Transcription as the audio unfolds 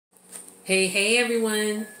Hey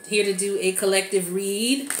everyone, here to do a collective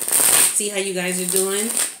read. See how you guys are doing.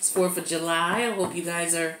 It's 4th of July. I hope you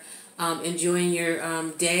guys are enjoying your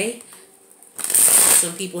day.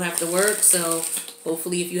 Some people have to work, so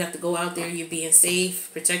hopefully if you have to go out there, you're being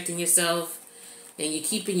safe, protecting yourself, and you're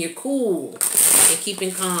keeping your cool and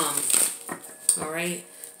keeping calm. Alright,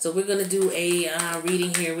 so we're going to do a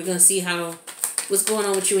reading here. We're going to see what's going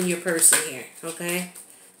on with you and your person here, okay?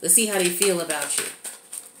 Let's see how they feel about you.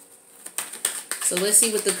 So let's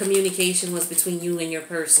see what the communication was between you and your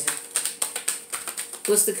person.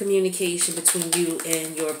 What's the communication between you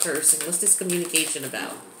and your person? What's this communication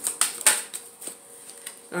about?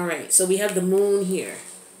 Alright, so we have the moon here.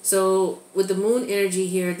 So with the moon energy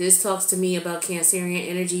here, this talks to me about Cancerian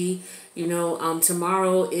energy. You know,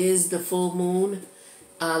 tomorrow is the full moon,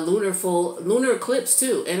 lunar eclipse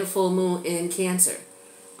too, and a full moon in Cancer.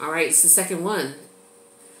 Alright, it's the second one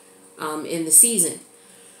in the season.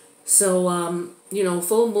 So, you know,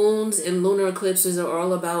 full moons and lunar eclipses are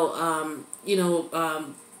all about,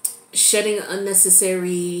 shedding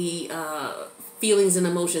unnecessary feelings and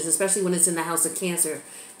emotions, especially when it's in the house of Cancer.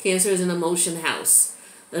 Cancer is an emotional house,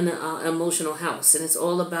 and it's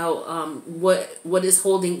all about what is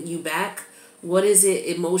holding you back. What is it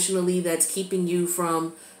emotionally that's keeping you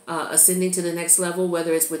from ascending to the next level,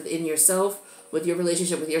 whether it's within yourself, with your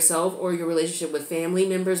relationship with yourself, or your relationship with family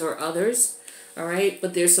members or others. All right,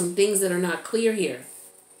 but there's some things that are not clear here.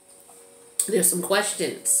 There's some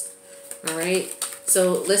questions. All right,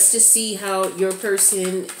 so let's just see how your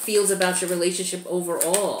person feels about your relationship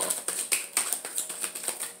overall.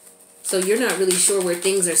 So you're not really sure where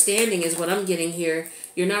things are standing is what I'm getting here.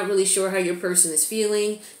 You're not really sure how your person is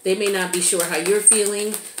feeling. They may not be sure how you're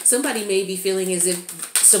feeling. Somebody may be feeling as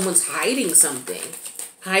if someone's hiding something.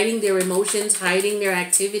 Hiding their emotions, hiding their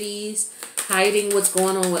activities, hiding what's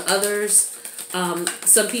going on with others.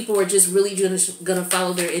 Some people are just really gonna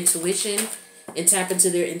follow their intuition and tap into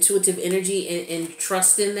their intuitive energy and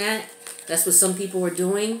trust in that. That's what some people are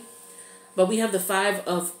doing. But we have the 5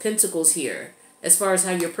 of Pentacles here as far as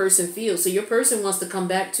how your person feels. So your person wants to come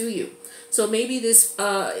back to you. So maybe this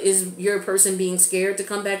is your person being scared to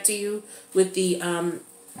come back to you with the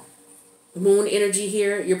moon energy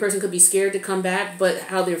here. Your person could be scared to come back, but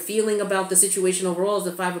how they're feeling about the situation overall is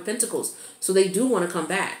the 5 of Pentacles. So they do want to come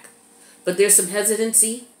back. But there's some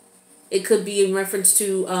hesitancy. It could be in reference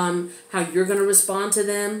to how you're going to respond to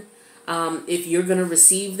them, if you're going to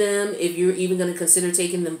receive them, if you're even going to consider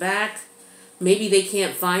taking them back. Maybe they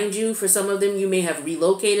can't find you. For some of them, you may have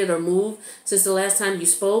relocated or moved since the last time you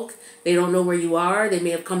spoke. They don't know where you are. They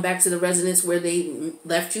may have come back to the residence where they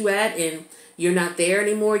left you at and you're not there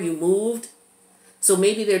anymore. You moved. So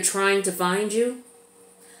maybe they're trying to find you.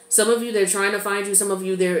 Some of you, they're trying to find you. Some of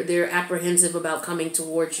you, they're apprehensive about coming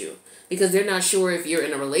towards you, because they're not sure if you're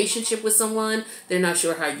in a relationship with someone. They're not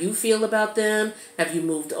sure how you feel about them. Have you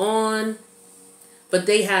moved on? But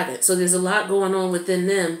they haven't. So there's a lot going on within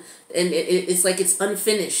them. And it's like it's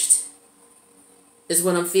unfinished is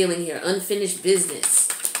what I'm feeling here. Unfinished business.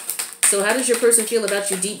 So how does your person feel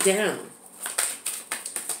about you deep down?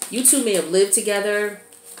 You two may have lived together,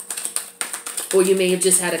 or you may have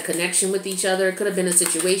just had a connection with each other. It could have been a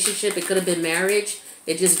situationship. It could have been marriage.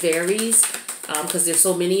 It just varies. Because there's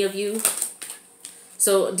so many of you.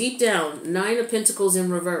 So deep down, 9 of Pentacles in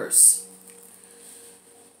reverse.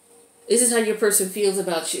 This is how your person feels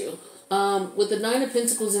about you. With the 9 of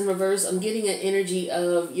Pentacles in reverse, I'm getting an energy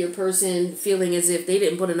of your person feeling as if they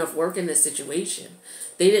didn't put enough work in this situation.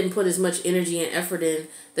 They didn't put as much energy and effort in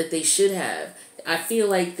that they should have. I feel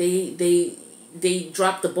like they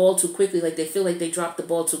dropped the ball too quickly. Like they feel like they dropped the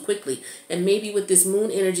ball too quickly. And maybe with this moon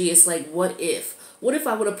energy, it's like, what if? What if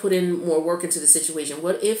I would have put in more work into the situation?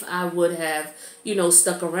 What if I would have,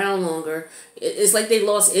 stuck around longer? It's like they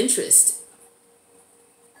lost interest.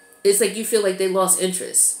 It's like you feel like they lost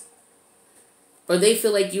interest. Or they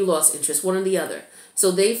feel like you lost interest, one or the other.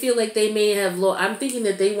 So they feel like they may have I'm thinking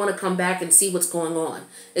that they want to come back and see what's going on.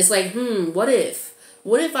 It's like, what if?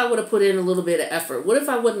 What if I would have put in a little bit of effort? What if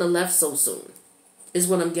I wouldn't have left so soon? Is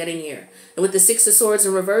what I'm getting here. And with the 6 of Swords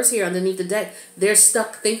in reverse here underneath the deck, they're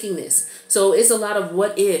stuck thinking this. So it's a lot of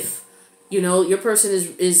what if. Your person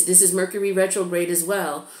this is Mercury retrograde as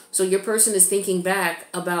well. So your person is thinking back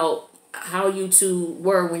about how you two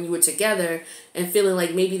were when you were together and feeling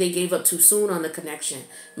like maybe they gave up too soon on the connection.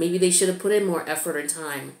 Maybe they should have put in more effort and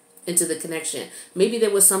time into the connection. Maybe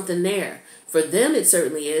there was something there. For them, it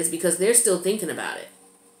certainly is, because they're still thinking about it.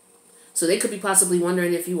 So they could be possibly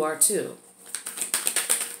wondering if you are too.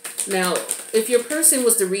 Now, if your person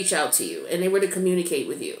was to reach out to you and they were to communicate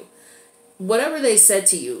with you, whatever they said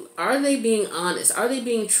to you, are they being honest? Are they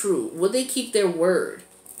being true? Will they keep their word?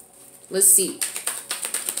 Let's see.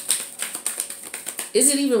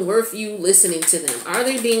 Is it even worth you listening to them? Are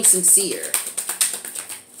they being sincere?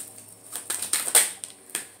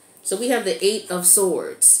 So we have the 8 of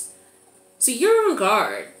Swords. So you're on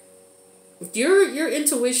guard. Your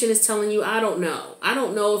intuition is telling you, I don't know. I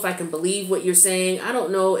don't know if I can believe what you're saying. I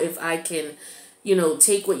don't know if I can,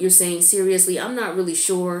 take what you're saying seriously. I'm not really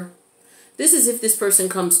sure. This is if this person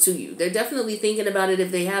comes to you. They're definitely thinking about it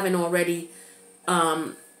if they haven't already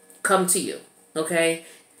come to you. Okay?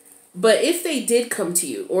 But if they did come to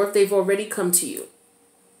you, or if they've already come to you,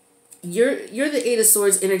 you're the 8 of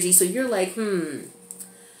Swords energy. So you're like,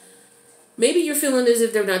 maybe you're feeling as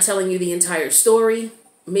if they're not telling you the entire story.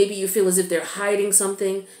 Maybe you feel as if they're hiding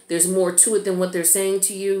something. There's more to it than what they're saying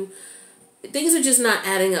to you. Things are just not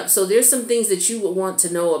adding up. So there's some things that you would want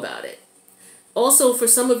to know about it. Also, for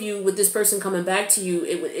some of you, with this person coming back to you,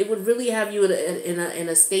 it would really have you in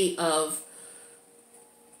a state of,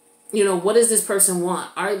 what does this person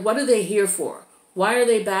want? What are they here for? Why are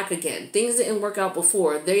they back again? Things didn't work out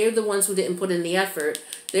before. They're the ones who didn't put in the effort.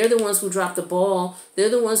 They're the ones who dropped the ball. They're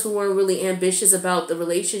the ones who weren't really ambitious about the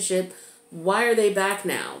relationship. Why are they back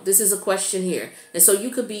now? This is a question here. And so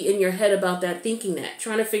you could be in your head about that, thinking that,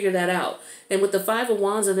 trying to figure that out. And with the 5 of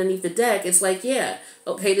Wands underneath the deck, it's like, yeah,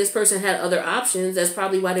 okay, this person had other options. That's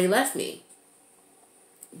probably why they left me.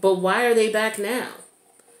 But why are they back now?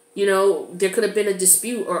 There could have been a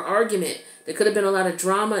dispute or argument. There could have been a lot of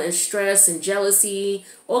drama and stress and jealousy,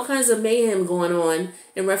 all kinds of mayhem going on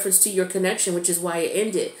in reference to your connection, which is why it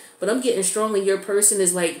ended. But I'm getting strongly your person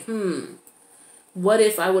is like, what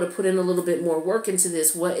if I would have put in a little bit more work into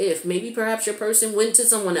this? What if? Maybe perhaps your person went to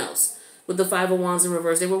someone else with the 5 of Wands in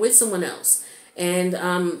reverse. They were with someone else. And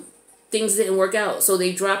things didn't work out. So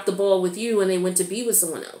they dropped the ball with you and they went to be with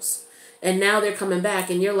someone else. And now they're coming back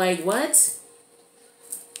and you're like, what?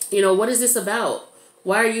 What is this about?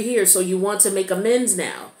 Why are you here? So you want to make amends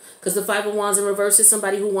now. Because the 5 of Wands in reverse is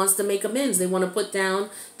somebody who wants to make amends. They want to put down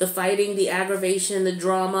the fighting, the aggravation, the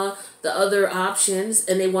drama, the other options,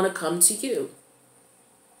 and they want to come to you.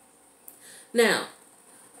 Now,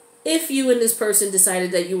 if you and this person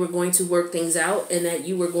decided that you were going to work things out and that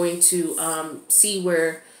you were going to see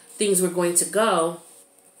where things were going to go,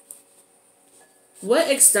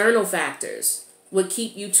 what external factors would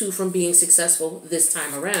keep you two from being successful this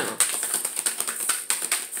time around?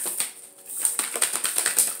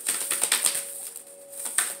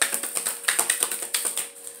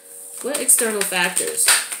 What external factors?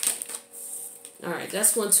 All right,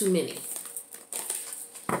 that's one too many.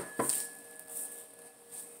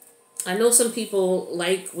 I know some people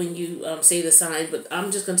like when you say the signs, but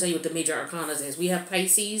I'm just going to tell you what the major arcana is. We have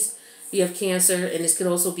Pisces, we have Cancer, and this could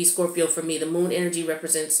also be Scorpio for me. The moon energy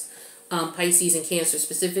represents Pisces and Cancer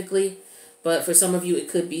specifically, but for some of you it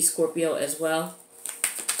could be Scorpio as well.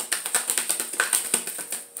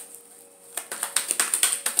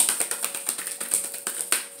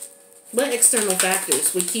 What external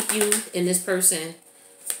factors would keep you and this person?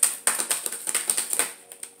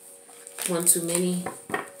 One too many.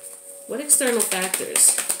 What external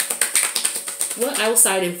factors? What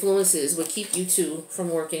outside influences would keep you two from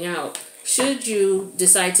working out? Should you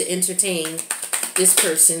decide to entertain this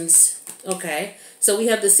person's... Okay, so we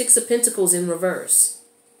have the 6 of Pentacles in reverse.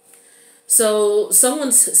 So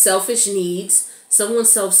someone's selfish needs,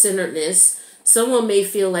 someone's self-centeredness, someone may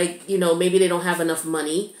feel like, maybe they don't have enough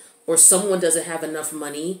money, or someone doesn't have enough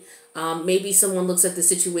money. Maybe someone looks at the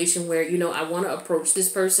situation where, I want to approach this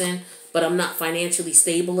person, but I'm not financially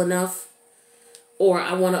stable enough. Or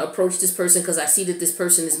I want to approach this person because I see that this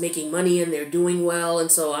person is making money and they're doing well.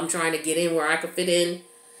 And so I'm trying to get in where I could fit in.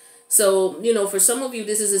 So, for some of you,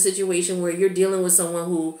 this is a situation where you're dealing with someone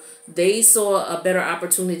who they saw a better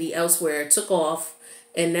opportunity elsewhere, took off,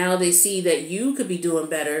 and now they see that you could be doing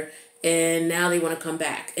better. And now they want to come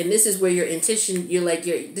back. And this is where your intuition,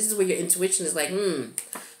 this is where your intuition is like,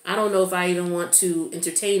 I don't know if I even want to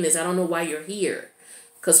entertain this. I don't know why you're here.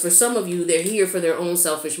 Because for some of you, they're here for their own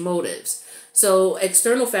selfish motives. So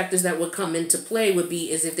external factors that would come into play would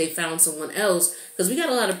be as if they found someone else. Because we got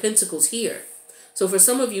a lot of pentacles here. So for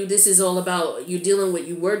some of you, this is all about you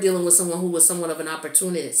were dealing with someone who was somewhat of an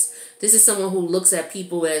opportunist. This is someone who looks at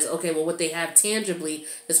people as, okay, well, what they have tangibly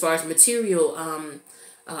as far as material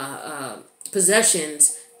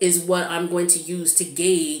possessions is what I'm going to use to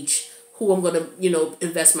gauge who I'm going to,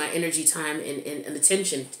 invest my energy, time, and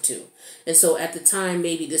attention to. And so at the time,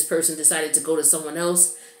 maybe this person decided to go to someone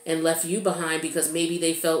else and left you behind because maybe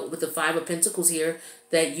they felt with the 5 of Pentacles here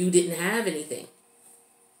that you didn't have anything.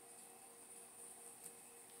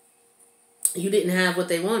 You didn't have what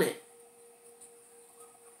they wanted.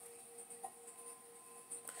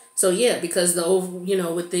 So yeah, because the whole,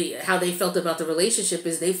 with the how they felt about the relationship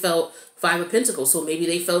is they felt Five of Pentacles. So maybe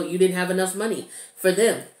they felt you didn't have enough money for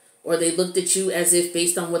them, or they looked at you as if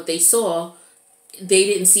based on what they saw, they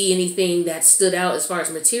didn't see anything that stood out as far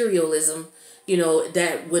as materialism,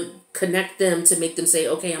 that would connect them to make them say,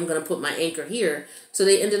 okay, I'm going to put my anchor here. So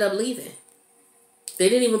they ended up leaving. They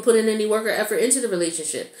didn't even put in any work or effort into the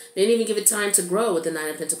relationship. They didn't even give it time to grow with the Nine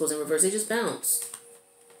of Pentacles in reverse. They just bounced.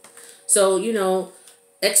 So,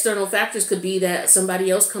 external factors could be that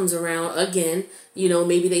somebody else comes around again,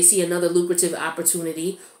 maybe they see another lucrative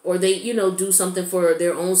opportunity, or they, do something for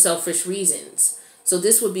their own selfish reasons. So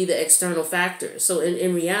this would be the external factor. So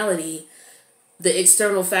in reality, the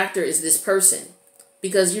external factor is this person.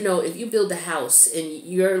 Because, if you build a house and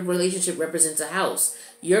your relationship represents a house,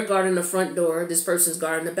 you're guarding the front door, this person's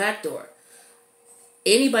guarding the back door.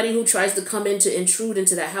 Anybody who tries to come in to intrude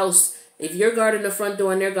into the house, if you're guarding the front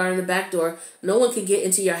door and they're guarding the back door, no one can get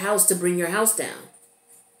into your house to bring your house down.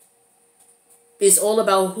 It's all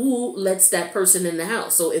about who lets that person in the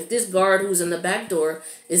house. So if this guard who's in the back door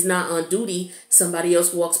is not on duty, somebody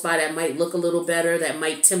else walks by that might look a little better, that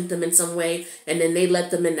might tempt them in some way, and then they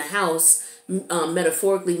let them in the house,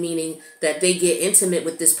 metaphorically meaning that they get intimate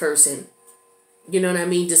with this person. You know what I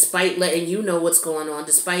mean? Despite letting you know what's going on,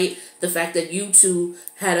 despite the fact that you two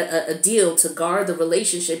had a deal to guard the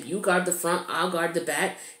relationship. You guard the front, I'll guard the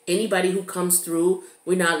back. Anybody who comes through,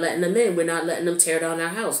 we're not letting them in. We're not letting them tear down our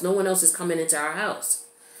house. No one else is coming into our house.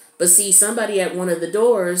 But see, somebody at one of the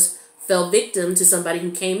doors fell victim to somebody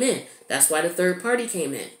who came in. That's why the third party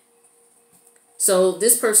came in. So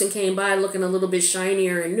this person came by looking a little bit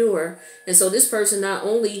shinier and newer. And so this person, not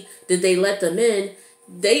only did they let them in,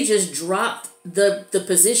 they just dropped the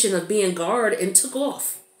position of being guard and took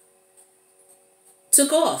off.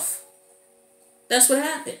 Took off. That's what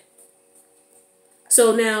happened.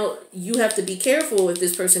 So now you have to be careful if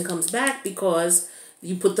this person comes back, because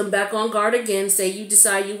you put them back on guard again. Say you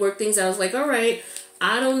decide you work things out. It's like, all right,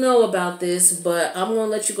 I don't know about this, but I'm going to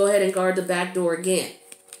let you go ahead and guard the back door again.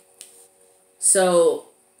 So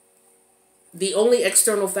the only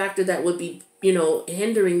external factor that would be,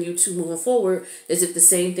 hindering you to moving forward is if the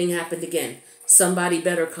same thing happened again. Somebody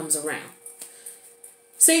better comes around.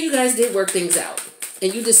 Say you guys did work things out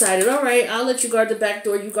and you decided, all right, I'll let you guard the back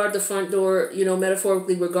door. You guard the front door.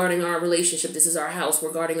 Metaphorically, we're guarding our relationship. This is our house.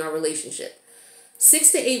 We're guarding our relationship.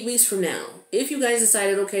 6 to 8 weeks from now, if you guys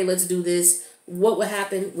decided, okay, let's do this, what would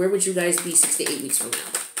happen? Where would you guys be 6 to 8 weeks from now?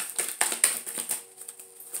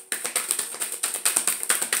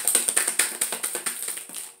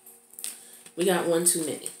 We got one too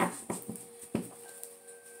many.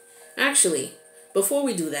 Actually, before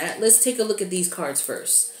we do that, let's take a look at these cards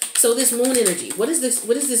first. So this moon energy, what is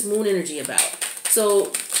this moon energy about?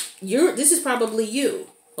 So this is probably you,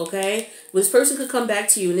 okay? This person could come back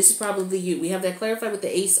to you, and this is probably you. We have that clarified with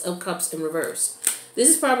the Ace of Cups in reverse. This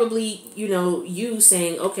is probably, you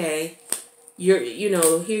saying, okay, here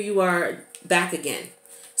you are back again.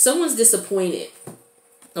 Someone's disappointed,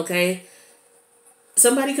 okay?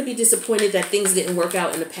 Somebody could be disappointed that things didn't work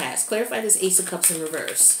out in the past. Clarify this Ace of Cups in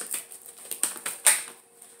reverse.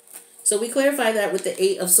 So we clarify that with the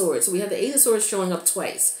 8 of Swords. So we have the 8 of Swords showing up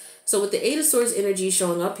twice. So with the 8 of Swords energy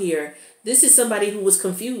showing up here, this is somebody who was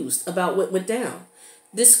confused about what went down.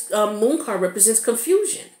 This moon card represents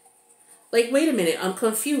confusion. Like, wait a minute, I'm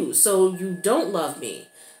confused. So you don't love me.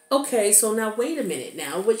 Okay, so now wait a minute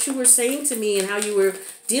now. What you were saying to me and how you were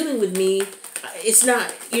dealing with me, it's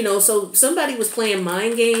not, so somebody was playing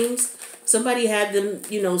mind games. Somebody had them,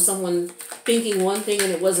 someone thinking one thing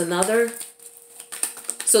and it was another.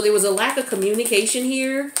 So there was a lack of communication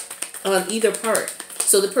here on either part.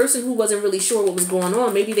 So the person who wasn't really sure what was going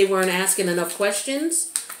on, maybe they weren't asking enough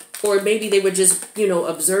questions, or maybe they were just,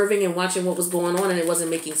 observing and watching what was going on and it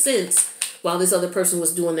wasn't making sense while this other person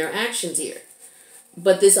was doing their actions here.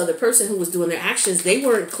 But this other person who was doing their actions, they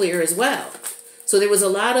weren't clear as well. So there was a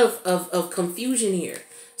lot of confusion here.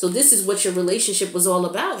 So this is what your relationship was all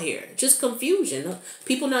about here. Just confusion.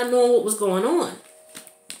 People not knowing what was going on.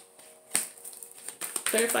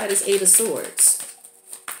 Clarify this 8 of Swords.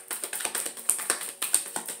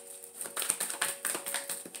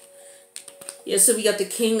 Yeah, so we got the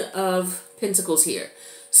King of Pentacles here.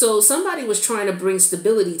 So somebody was trying to bring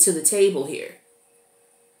stability to the table here,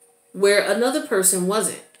 where another person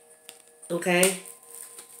wasn't. Okay?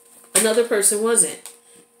 Another person wasn't.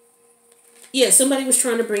 Yeah, somebody was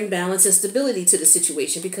trying to bring balance and stability to the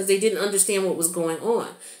situation because they didn't understand what was going on.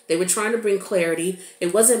 They were trying to bring clarity.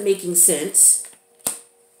 It wasn't making sense.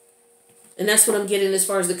 And that's what I'm getting as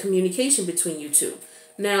far as the communication between you two.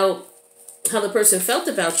 Now, how the person felt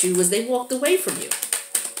about you was they walked away from you.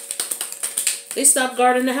 They stopped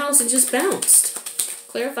guarding the house and just bounced.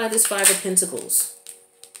 Clarify this Five of Pentacles.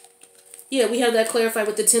 Yeah, we have that clarified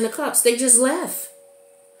with the Ten of Cups. They just left.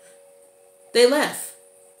 They left.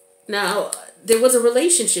 Now, there was a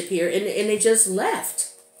relationship here, and they just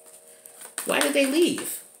left. Why did they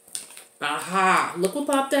leave? Aha! Look what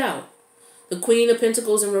popped out. The Queen of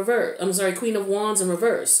Pentacles in reverse. I'm sorry, Queen of Wands in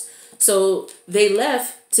reverse. So they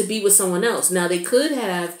left to be with someone else. Now, they could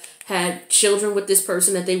have had children with this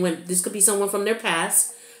person that they went. This could be someone from their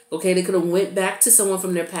past. Okay, they could have went back to someone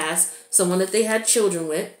from their past, someone that they had children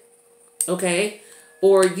with. Okay,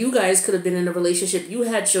 or you guys could have been in a relationship. You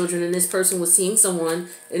had children, and this person was seeing someone,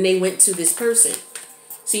 and they went to this person.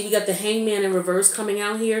 See, we got the Hangman in reverse coming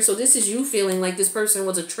out here. So this is you feeling like this person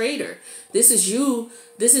was a traitor. This is you.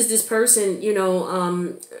 This is this person, you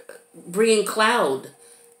know, bringing cloud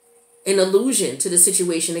and illusion to the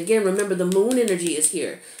situation. Again, remember the moon energy is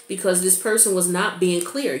here because this person was not being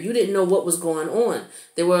clear. You didn't know what was going on.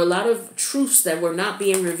 There were a lot of truths that were not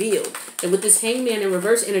being revealed. And with this Hangman in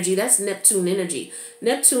reverse energy, that's Neptune energy.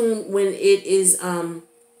 Neptune, when it is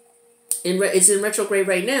it's in retrograde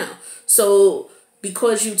right now. So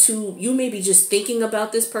because you may be just thinking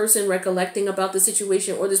about this person, recollecting about the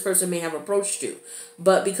situation, or this person may have approached you.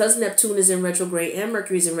 But because Neptune is in retrograde and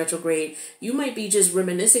Mercury is in retrograde, you might be just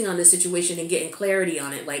reminiscing on the situation and getting clarity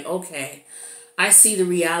on it. Like, okay, I see the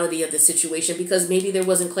reality of the situation because maybe there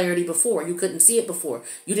wasn't clarity before. You couldn't see it before.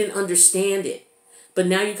 You didn't understand it. But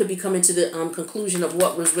now you could be coming to the conclusion of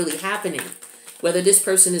what was really happening. Whether this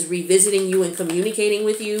person is revisiting you and communicating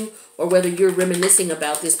with you, or whether you're reminiscing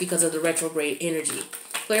about this because of the retrograde energy.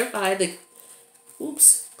 Clarify the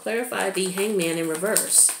Hangman in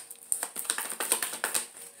reverse.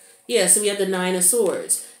 Yeah, so we have the Nine of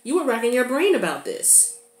Swords. You were racking your brain about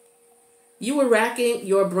this. You were racking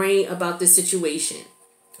your brain about this situation.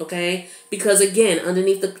 Okay? Because again,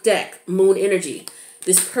 underneath the deck, moon energy,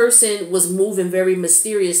 this person was moving very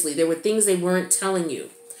mysteriously. There were things they weren't telling you.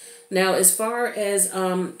 Now, as far as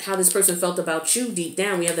how this person felt about you deep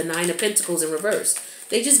down, we have the Nine of Pentacles in reverse.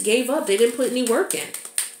 They just gave up. They didn't put any work in.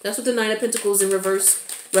 That's what the Nine of Pentacles in reverse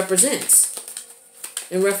represents.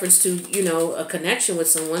 In reference to, you know, a connection with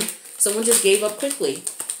someone. Someone just gave up quickly.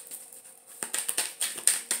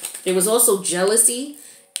 There was also jealousy,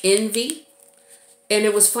 envy, and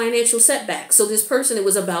it was financial setbacks. So this person, it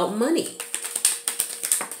was about money.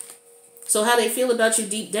 So how they feel about you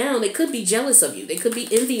deep down, they could be jealous of you. They could be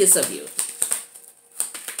envious of you.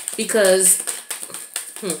 Because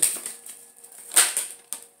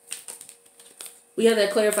we have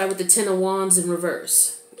that clarified with the Ten of Wands in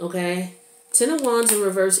reverse. Okay? Ten of Wands in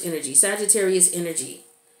reverse energy. Sagittarius energy.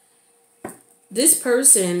 This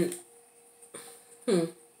person,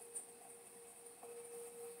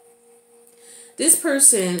 this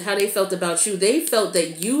person, how they felt about you, they felt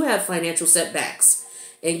that you have financial setbacks.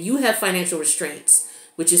 And you have financial restraints,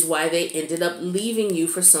 which is why they ended up leaving you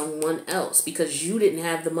for someone else because you didn't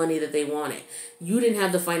have the money that they wanted. You didn't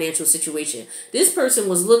have the financial situation. This person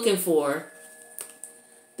was looking for,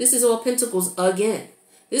 this is all Pentacles again.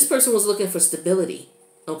 This person was looking for stability,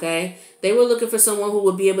 okay? They were looking for someone who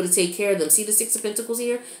would be able to take care of them. See the Six of Pentacles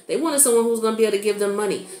here? They wanted someone who was going to be able to give them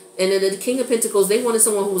money. And then the King of Pentacles, they wanted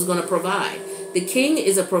someone who was going to provide. The King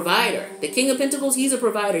is a provider. The King of Pentacles, he's a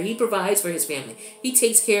provider. He provides for his family. He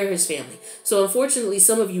takes care of his family. So unfortunately,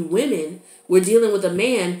 some of you women were dealing with a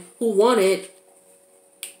man who wanted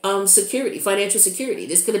security, financial security.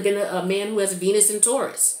 This could have been a man who has Venus in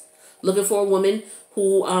Taurus, looking for a woman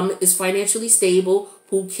who is financially stable,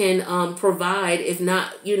 who can provide, if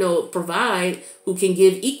not, you know, provide, who can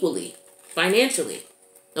give equally financially.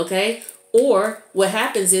 Okay? Or what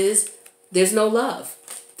happens is there's no love.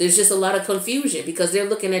 There's just a lot of confusion because they're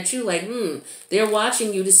looking at you like, they're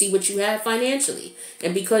watching you to see what you have financially.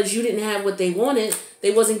 And because you didn't have what they wanted, they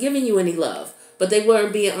wasn't giving you any love. But they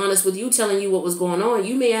weren't being honest with you, telling you what was going on.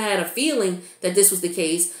 You may have had a feeling that this was the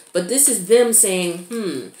case, but this is them saying,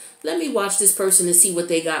 let me watch this person and see what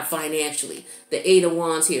they got financially. The Eight of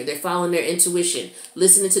Wands here. They're following their intuition,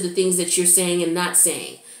 listening to the things that you're saying and not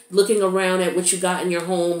saying, looking around at what you got in your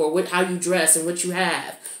home or how you dress and what you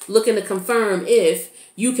have, looking to confirm if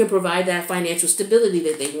you can provide that financial stability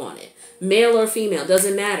that they wanted. Male or female,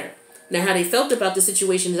 doesn't matter. Now, how they felt about the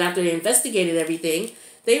situation is after they investigated everything,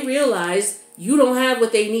 they realized you don't have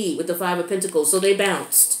what they need with the Five of Pentacles, so they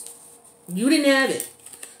bounced. You didn't have it.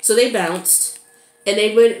 So they bounced, and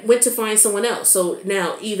they went to find someone else. So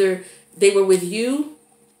now either they were with you,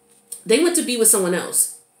 they went to be with someone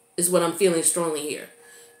else, is what I'm feeling strongly here.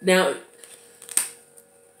 Now,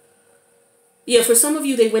 yeah, for some of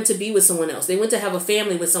you, they went to be with someone else. They went to have a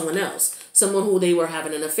family with someone else. Someone who they were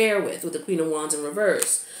having an affair with the Queen of Wands in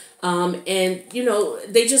reverse. And, you know,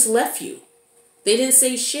 they just left you. They didn't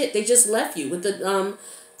say shit. They just left you with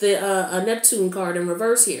the Neptune card in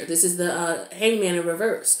reverse here. This is the Hangman in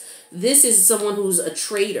reverse. This is someone who's a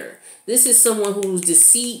traitor. This is someone who's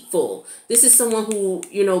deceitful. This is someone who,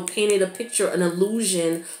 you know, painted a picture, an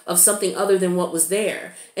illusion of something other than what was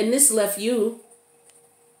there. And this left you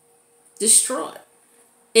distraught.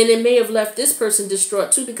 And it may have left this person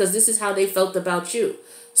distraught too, because this is how they felt about you.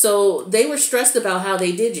 So they were stressed about how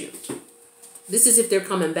they did you. This is if they're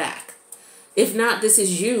coming back. If not, this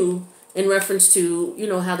is you in reference to, you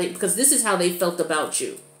know, how they, because this is how they felt about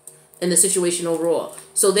you in the situation overall.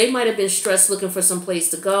 So they might have been stressed looking for some place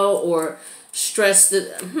to go, or stressed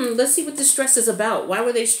that, let's see what this stress is about. Why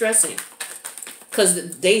were they stressing?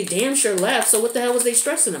 Because they damn sure left. So what the hell was they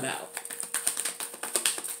stressing about?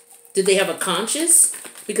 Did they have a conscience?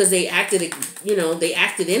 Because they acted, you know, they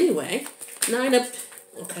acted anyway. 9 of,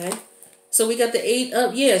 okay. So we got the 8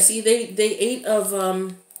 of, yeah, see, they 8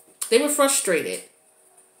 of, they were frustrated.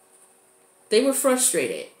 They were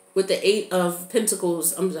frustrated with the 8 of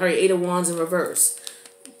Pentacles, 8 of Wands in reverse.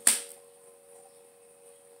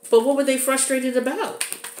 But what were they frustrated about?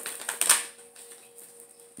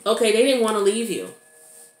 Okay, they didn't want to leave you.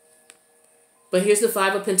 But here's the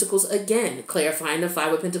 5 of Pentacles again, clarifying the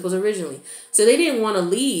 5 of Pentacles originally. So they didn't want to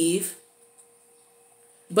leave,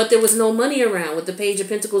 but there was no money around with the Page of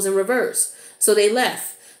Pentacles in reverse. So they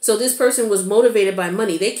left. So this person was motivated by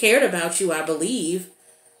money. They cared about you, I believe.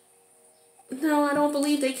 No, I don't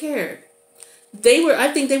believe they cared.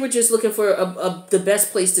 I think they were just looking for the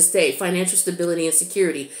best place to stay, financial stability and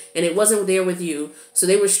security. And it wasn't there with you. So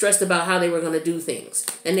they were stressed about how they were going to do things.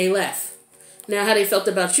 And they left. Now, how they felt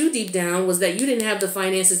about you deep down was that you didn't have the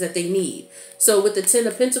finances that they need. So with the 10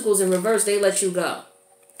 of Pentacles in reverse, they let you go.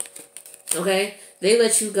 Okay? They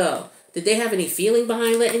let you go. Did they have any feeling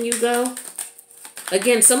behind letting you go?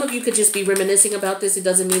 Again, some of you could just be reminiscing about this. It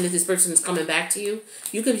doesn't mean that this person is coming back to you.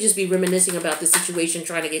 You could just be reminiscing about the situation,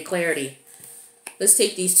 trying to get clarity. Let's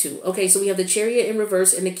take these two. Okay, so we have the Chariot in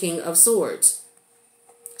reverse and the King of Swords.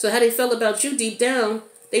 So how they felt about you deep down,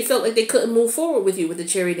 they felt like they couldn't move forward with you with the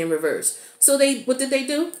Chariot in reverse. So what did they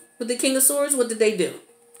do? With the King of Swords, what did they do?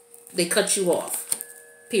 They cut you off.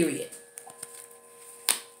 Period.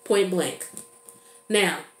 Point blank.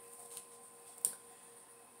 Now,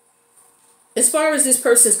 as far as this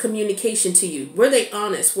person's communication to you, were they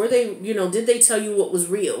honest? Were they, you know, did they tell you what was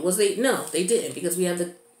real? No, they didn't, because we have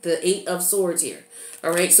the 8 of Swords here.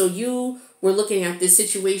 All right, so you were looking at this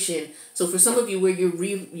situation. So for some of you, where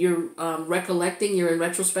you're recollecting, you're in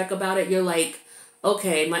retrospect about it, you're like,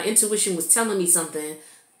 okay, my intuition was telling me something,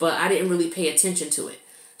 but I didn't really pay attention to it.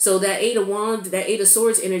 So that 8 of Wands, that 8 of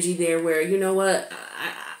Swords energy there, where, you know what,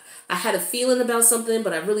 I had a feeling about something,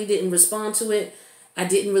 but I really didn't respond to it. I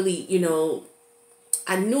didn't really, you know,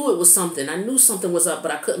 I knew it was something. I knew something was up, but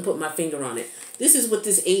I couldn't put my finger on it. This is what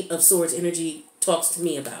this 8 of Swords energy talks to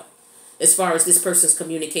me about. As far as this person's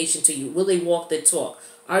communication to you. Will they walk the talk?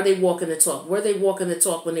 Are they walking the talk? Were they walking the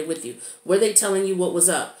talk when they're with you? Were they telling you what was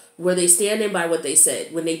up? Were they standing by what they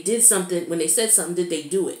said? When they did something, when they said something, did they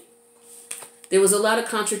do it? There was a lot of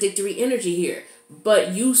contradictory energy here.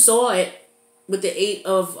 But you saw it with the 8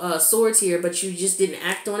 of Swords here, but you just didn't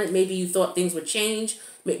act on it. Maybe you thought things would change.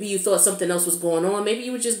 Maybe you thought something else was going on. Maybe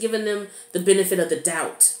you were just giving them the benefit of the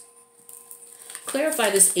doubt.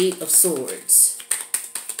 Clarify this 8 of Swords.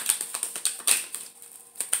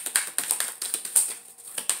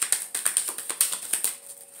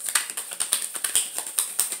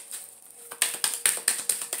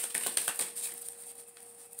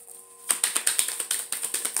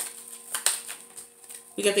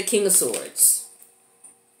 We got the King of Swords.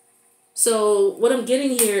 So what I'm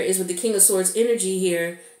getting here is with the King of Swords energy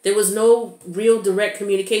here, there was no real direct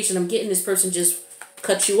communication. I'm getting this person just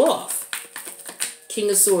cut you off.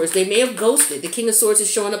 King of Swords. They may have ghosted. The King of Swords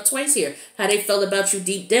is showing up twice here. How they felt about you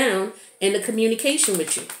deep down and the communication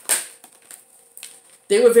with you.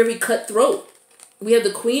 They were very cutthroat. We have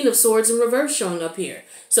the Queen of Swords in reverse showing up here.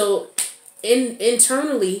 So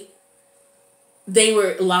internally, they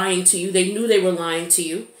were lying to you. They knew they were lying to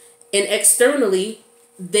you. And externally,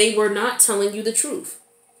 they were not telling you the truth.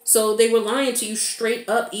 So they were lying to you straight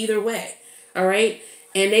up either way. All right?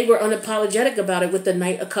 And they were unapologetic about it with the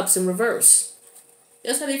Knight of Cups in reverse.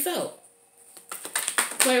 That's how they felt.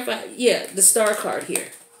 Clarify. Yeah, the Star card here.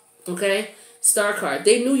 Okay? Star card.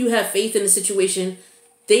 They knew you had faith in the situation.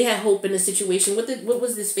 They had hope in the situation. What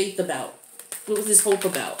was this faith about? What was this hope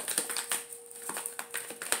about?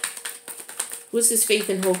 What's this faith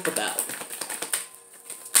and hope about?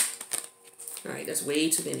 All right, that's way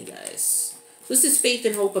too many, guys. What's this faith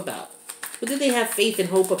and hope about? What did they have faith and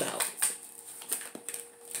hope about?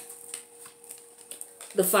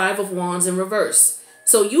 the Five of Wands in reverse.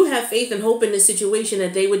 So you have faith and hope in this situation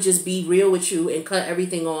that they would just be real with you and cut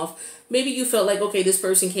everything off. Maybe you felt like, okay, this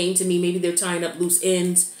person came to me. Maybe they're tying up loose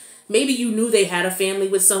ends. Maybe you knew they had a family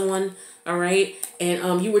with someone, all right?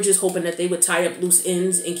 And you were just hoping that they would tie up loose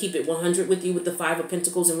ends and keep it 100 with you with the Five of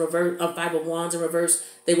Pentacles in reverse, Five of Wands in reverse.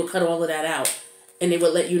 They would cut all of that out and they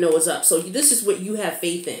would let you know what's up. So this is what you have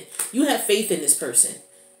faith in. You have faith in this person.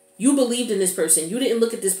 You believed in this person. You didn't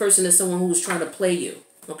look at this person as someone who was trying to play you,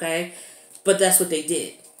 okay? But that's what they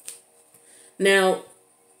did. Now,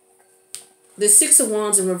 the Six of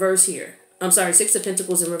Wands in reverse here. I'm sorry, Six of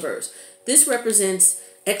Pentacles in reverse. This represents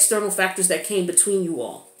external factors that came between you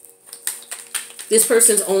all. This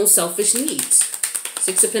person's own selfish needs.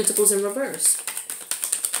 Six of Pentacles in reverse.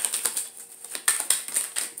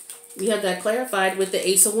 We have that clarified with the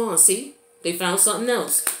Ace of Wands. See? They found something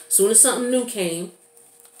else. As soon as something new came,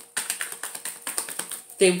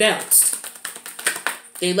 they bounced.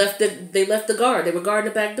 They left the guard. They were guarding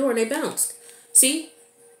the back door and they bounced. See?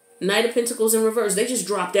 Knight of Pentacles in reverse. They just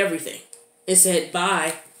dropped everything and said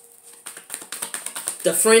bye.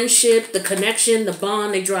 The friendship, the connection, the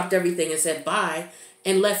bond, they dropped everything and said bye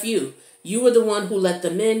and left you. You were the one who let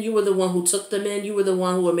them in. You were the one who took them in. You were the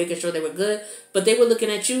one who were making sure they were good. But they were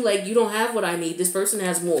looking at you like, you don't have what I need. This person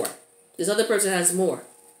has more. This other person has more.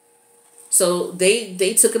 So they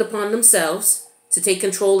took it upon themselves to take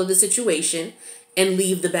control of the situation and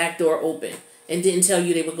leave the back door open and didn't tell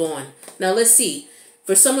you they were gone. Now let's see.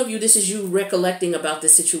 For some of you, this is you recollecting about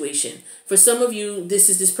this situation. For some of you, this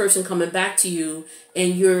is this person coming back to you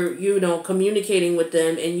and you're, communicating with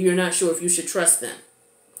them and you're not sure if you should trust them.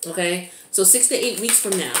 Okay? So 6 to 8 weeks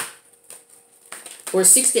from now, or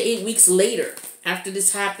 6 to 8 weeks later after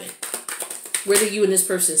this happened, where do you and this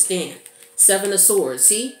person stand? Seven of Swords.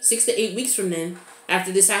 See? 6 to 8 weeks from then,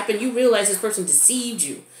 after this happened, you realize this person deceived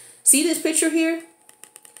you. See this picture here?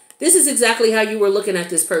 This is exactly how you were looking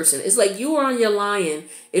at this person. It's like you were on your lion.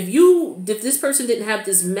 If this person didn't have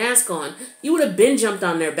this mask on, you would have been jumped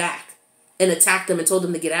on their back and attacked them and told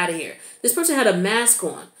them to get out of here. This person had a mask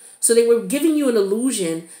on. So they were giving you an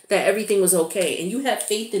illusion that everything was okay. And you have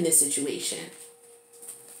faith in this situation.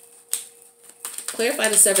 Clarify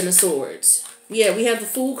the Seven of Swords. Yeah, we have the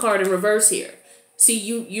Fool card in reverse here. See,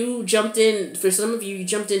 you jumped in, for some of you, you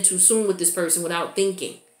jumped in too soon with this person without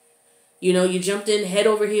thinking. You jumped in head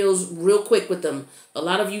over heels real quick with them. A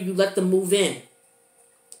lot of you let them move in.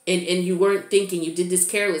 And you weren't thinking. You did this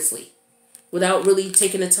carelessly without really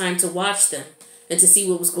taking the time to watch them and to see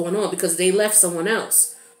what was going on because they left someone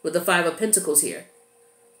else with the Five of Pentacles here.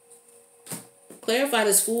 Clarify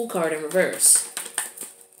this Fool card in reverse.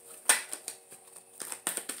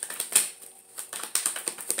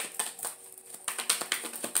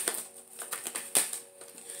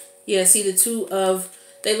 Yeah, see the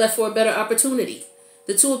they left for a better opportunity.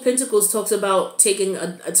 The Two of Pentacles talks about taking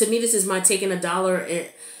to me, this is my taking $1 and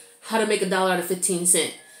how to make $1 out of 15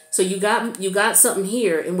 cents. So you got something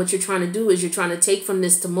here, and what you're trying to do is you're trying to take from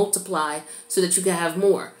this to multiply so that you can have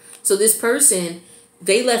more. So this person,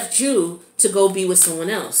 they left you to go be with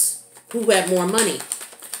someone else who had more money.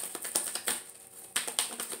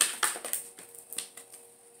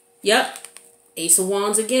 Yep. Ace of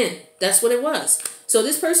Wands again. That's what it was. So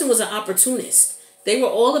this person was an opportunist. They were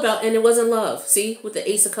all about, and it wasn't love. See, with the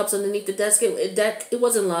Ace of Cups underneath the desk, it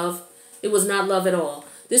wasn't love. It was not love at all.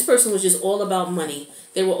 This person was just all about money.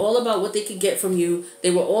 They were all about what they could get from you.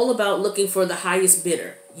 They were all about looking for the highest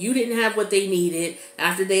bidder. You didn't have what they needed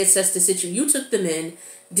after they assessed the situation. You took them in,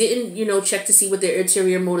 didn't, check to see what their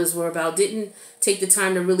ulterior motives were about, didn't take the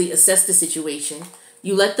time to really assess the situation.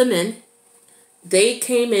 You let them in. They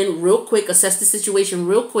came in real quick, assessed the situation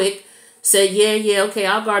real quick, said, yeah, okay,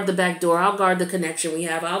 I'll guard the back door. I'll guard the connection we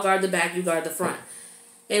have. I'll guard the back, you guard the front.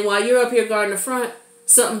 And while you're up here guarding the front,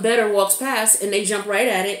 something better walks past and they jump right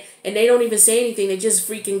at it and they don't even say anything. They just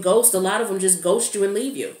freaking ghost. A lot of them just ghost you and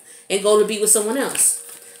leave you and go to be with someone else.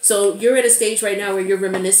 So you're at a stage right now where you're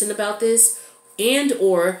reminiscing about this and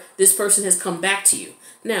or this person has come back to you.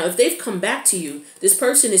 Now, if they've come back to you, this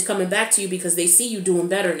person is coming back to you because they see you doing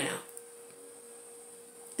better now.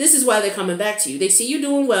 This is why they're coming back to you. They see you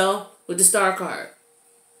doing well with the Star card.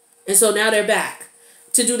 And so now they're back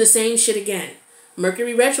to do the same shit again.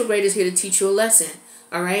 Mercury retrograde is here to teach you a lesson.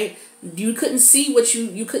 All right? You couldn't see what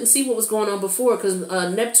you couldn't see what was going on before because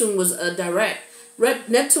Neptune was direct.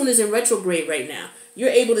 Neptune is in retrograde right now. You're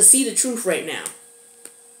able to see the truth right now.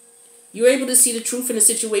 You're able to see the truth in a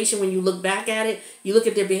situation when you look back at it. You look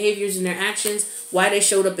at their behaviors and their actions, why they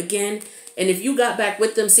showed up again. And if you got back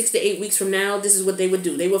with them 6 to 8 weeks from now, this is what they would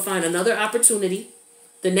do. They would find another opportunity.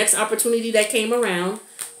 The next opportunity that came around,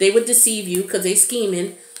 they would deceive you because they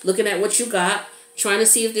scheming, looking at what you got, trying to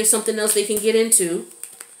see if there's something else they can get into.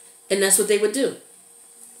 And that's what they would do.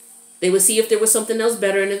 They would see if there was something else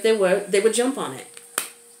better, and if there were, they would jump on it.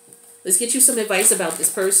 Let's get you some advice about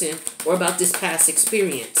this person or about this past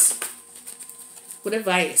experience. What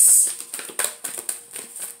advice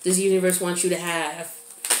does the universe want you to have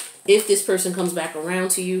if this person comes back around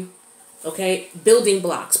to you? Okay, building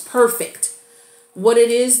blocks, perfect. What it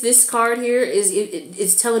is, this card here is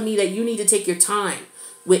it's telling me that you need to take your time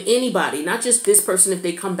with anybody, not just this person if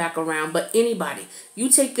they come back around, but anybody. You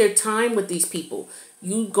take their time with these people.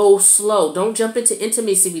 You go slow. Don't jump into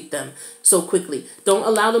intimacy with them so quickly. Don't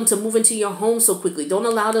allow them to move into your home so quickly. Don't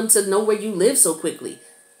allow them to know where you live so quickly.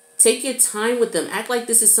 Take your time with them. Act like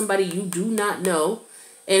this is somebody you do not know.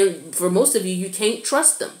 And for most of you, you can't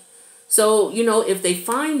trust them. So, you know, if they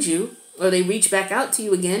find you or they reach back out to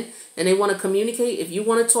you again and they want to communicate, if you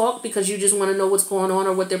want to talk because you just want to know what's going on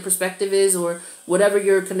or what their perspective is or whatever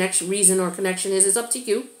your reason or connection is, it's up to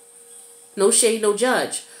you. No shade, no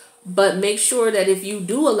judge. But make sure that if you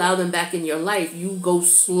do allow them back in your life, you go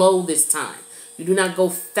slow this time. You do not go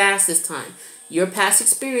fast this time. Your past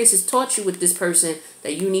experience has taught you with this person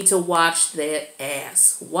that you need to watch their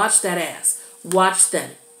ass. Watch that ass. Watch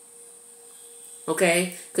them.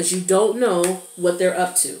 Okay? Because you don't know what they're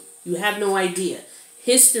up to. You have no idea.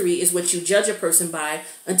 History is what you judge a person by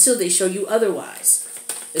until they show you otherwise.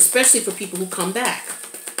 Especially for people who come back.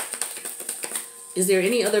 Is there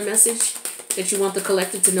any other message that you want the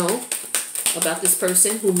collective to know about this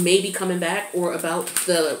person who may be coming back, or about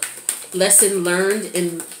the lesson learned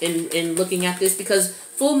in looking at this? Because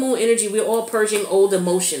full moon energy, we're all purging old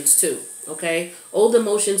emotions too. Okay? Old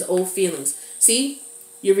emotions, old feelings. See?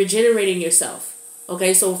 You're regenerating yourself.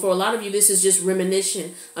 Okay? So for a lot of you, this is just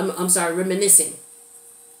reminiscing.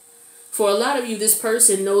 For a lot of you, this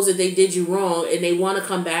person knows that they did you wrong and they want to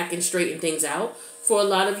come back and straighten things out. For a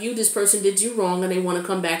lot of you, this person did you wrong and they want to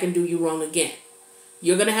come back and do you wrong again.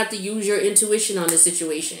 You're going to have to use your intuition on this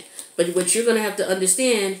situation. But what you're going to have to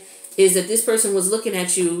understand is that this person was looking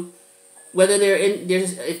at you, whether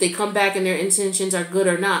if they come back and their intentions are good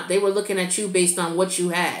or not, they were looking at you based on what you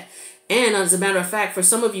had. And as a matter of fact, for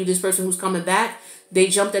some of you, this person who's coming back, they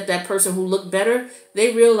jumped at that person who looked better.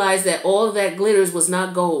 They realized that all of that glitters was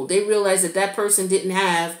not gold. They realized that that person didn't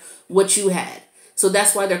have what you had. So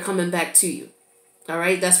that's why they're coming back to you. All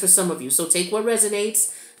right, that's for some of you. So take what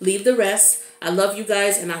resonates, leave the rest. I love you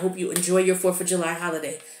guys, and I hope you enjoy your 4th of July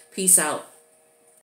holiday. Peace out.